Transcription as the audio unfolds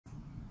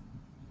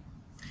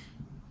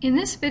In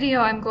this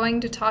video, I'm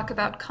going to talk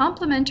about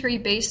complementary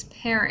base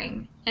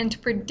pairing and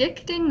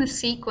predicting the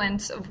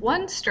sequence of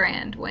one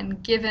strand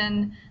when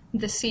given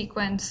the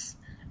sequence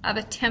of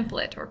a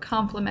template or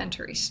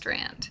complementary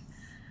strand.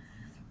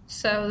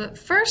 So the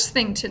first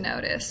thing to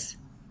notice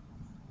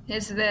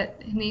is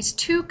that in these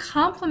two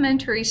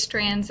complementary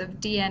strands of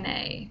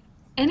DNA,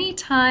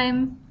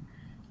 anytime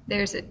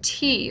there's a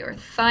T or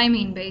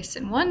thymine base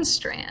in one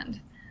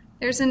strand,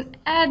 there's an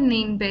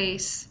adenine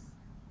base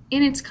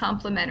in its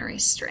complementary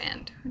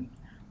strand.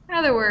 In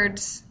other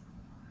words,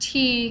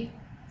 T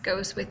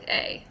goes with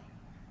A.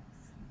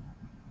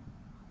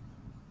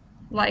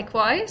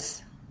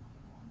 Likewise,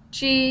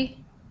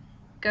 G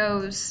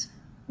goes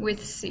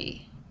with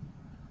C.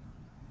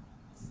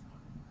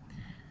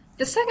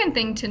 The second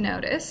thing to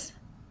notice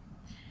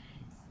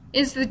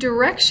is the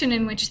direction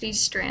in which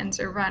these strands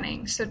are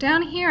running. So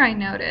down here I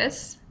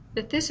notice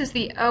that this is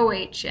the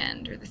OH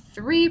end, or the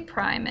 3'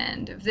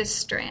 end of this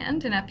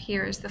strand, and up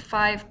here is the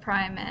 5'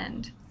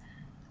 end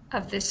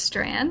of this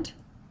strand.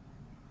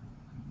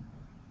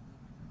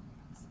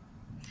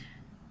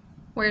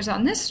 Whereas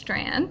on this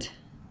strand,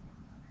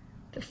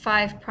 the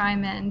 5'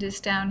 end is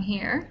down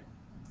here,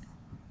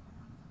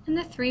 and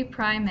the 3'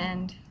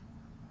 end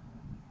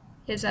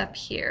is up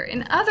here.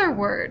 In other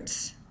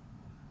words,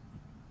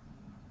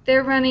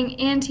 they're running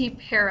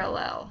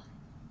antiparallel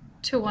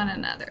to one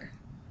another.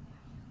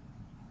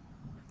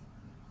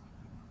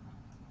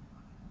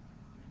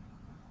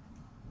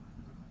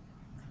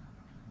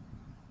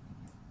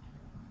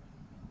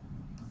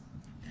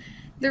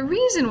 The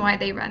reason why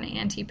they run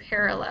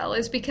antiparallel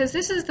is because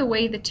this is the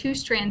way the two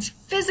strands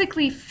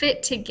physically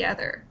fit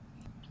together.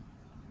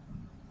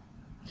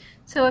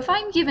 So if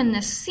I'm given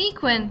the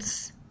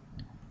sequence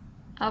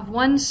of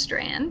one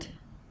strand,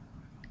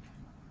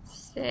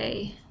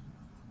 say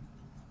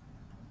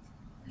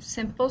a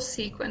simple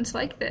sequence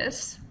like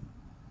this,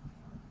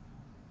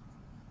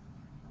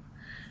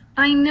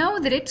 I know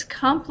that its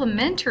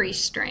complementary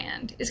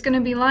strand is going to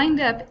be lined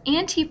up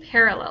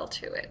antiparallel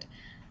to it.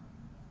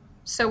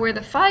 So where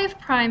the 5'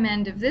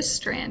 end of this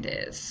strand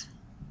is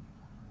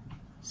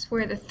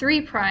where the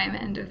 3'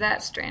 end of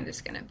that strand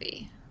is going to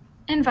be,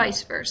 and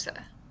vice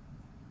versa.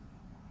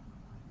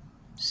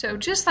 So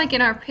just like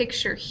in our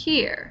picture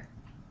here,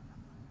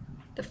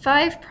 the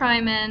 5'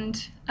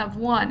 end of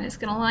one is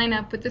going to line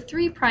up with the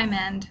 3'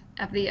 end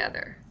of the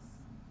other.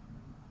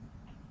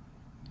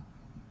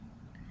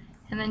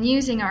 And then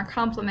using our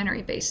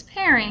complementary base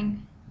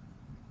pairing,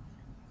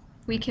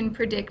 we can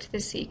predict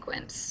the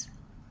sequence.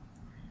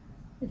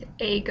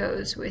 A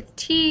goes with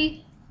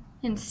T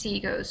and C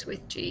goes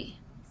with G.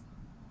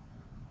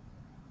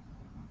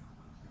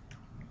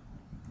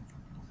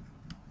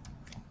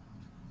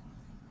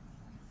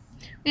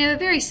 We have a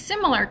very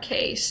similar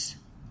case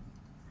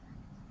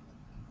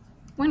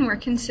when we're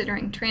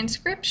considering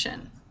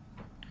transcription.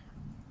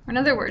 In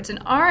other words, an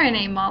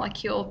RNA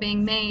molecule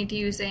being made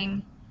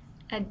using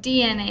a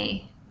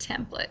DNA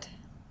template.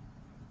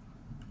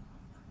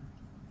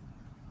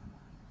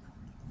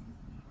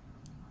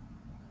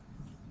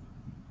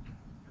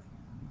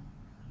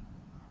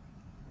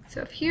 So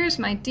if here's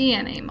my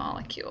DNA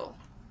molecule,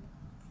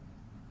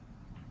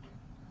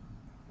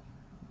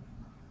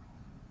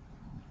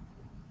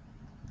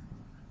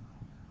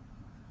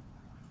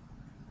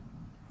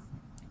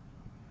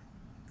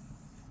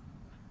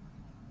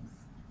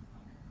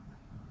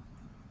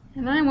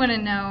 and I want to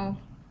know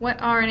what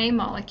RNA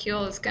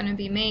molecule is going to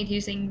be made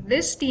using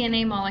this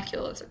DNA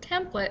molecule as a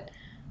template,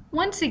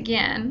 once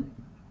again,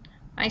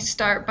 I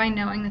start by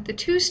knowing that the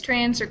two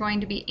strands are going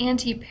to be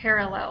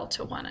antiparallel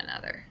to one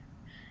another.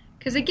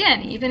 Because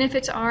again, even if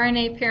it's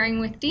RNA pairing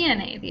with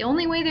DNA, the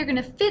only way they're going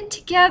to fit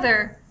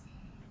together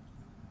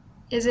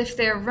is if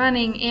they're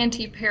running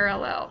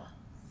antiparallel.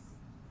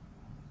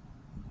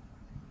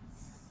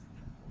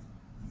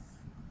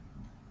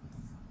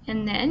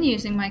 And then,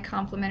 using my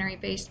complementary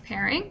base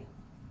pairing,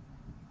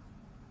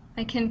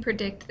 I can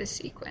predict the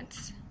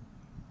sequence.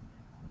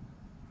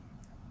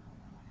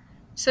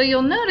 So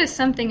you'll notice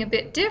something a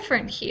bit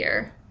different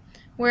here.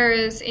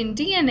 Whereas in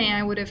DNA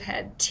I would have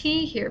had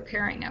T here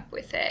pairing up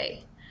with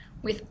A.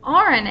 With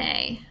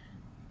RNA,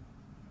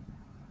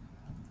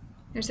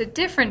 there's a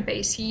different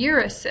base,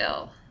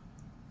 uracil,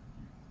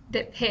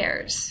 that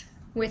pairs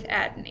with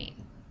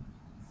adenine.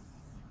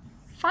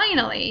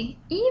 Finally,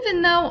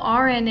 even though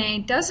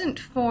RNA doesn't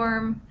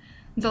form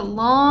the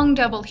long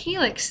double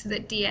helix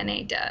that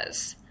DNA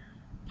does,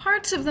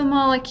 parts of the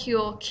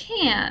molecule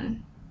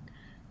can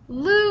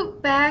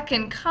loop back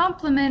and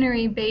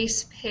complementary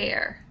base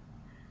pair.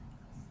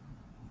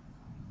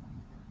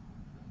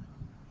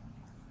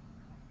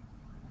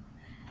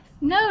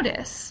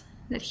 Notice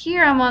that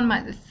here I'm on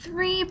the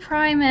 3'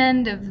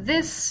 end of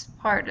this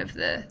part of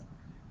the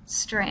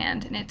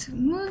strand, and it's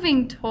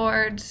moving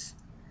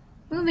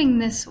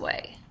this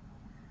way.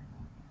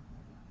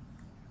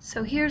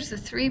 So here's the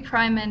 3'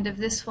 end of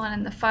this one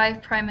and the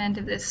 5' end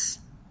of this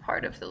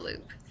part of the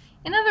loop.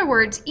 In other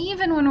words,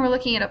 even when we're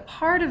looking at a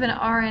part of an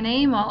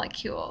RNA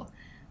molecule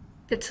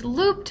that's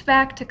looped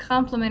back to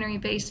complementary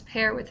base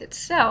pair with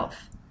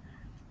itself,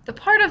 the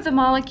part of the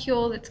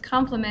molecule that's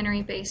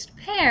complementary based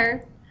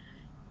pair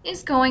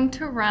is going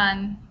to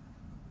run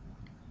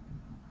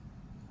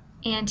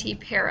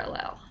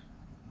antiparallel.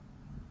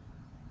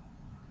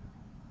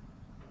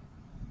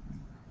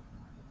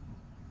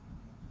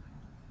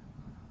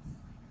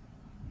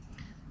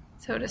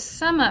 So to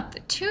sum up, the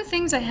two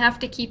things I have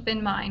to keep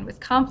in mind with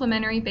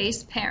complementary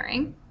base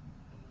pairing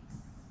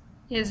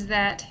is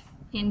that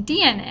in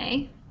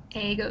DNA,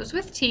 A goes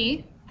with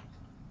T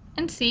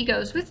and C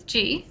goes with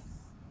G.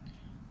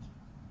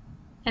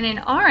 And in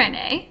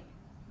RNA,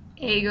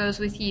 A goes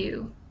with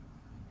U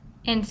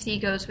and C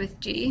goes with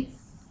G.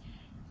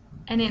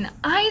 And in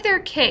either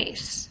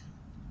case,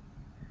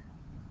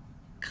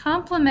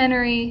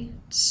 complementary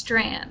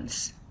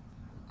strands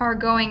are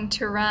going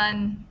to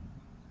run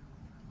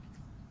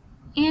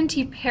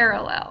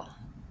antiparallel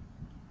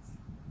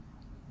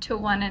to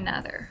one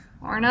another.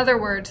 Or in other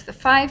words, the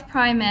 5'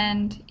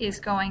 end is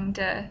going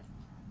to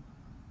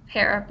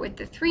pair up with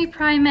the 3'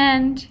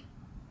 end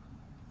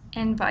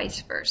and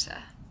vice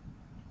versa.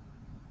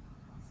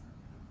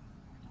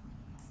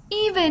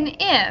 Even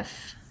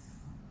if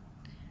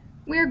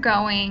we're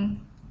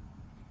going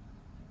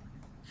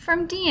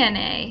from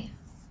DNA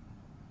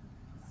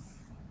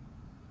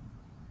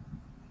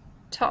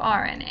to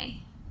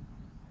RNA.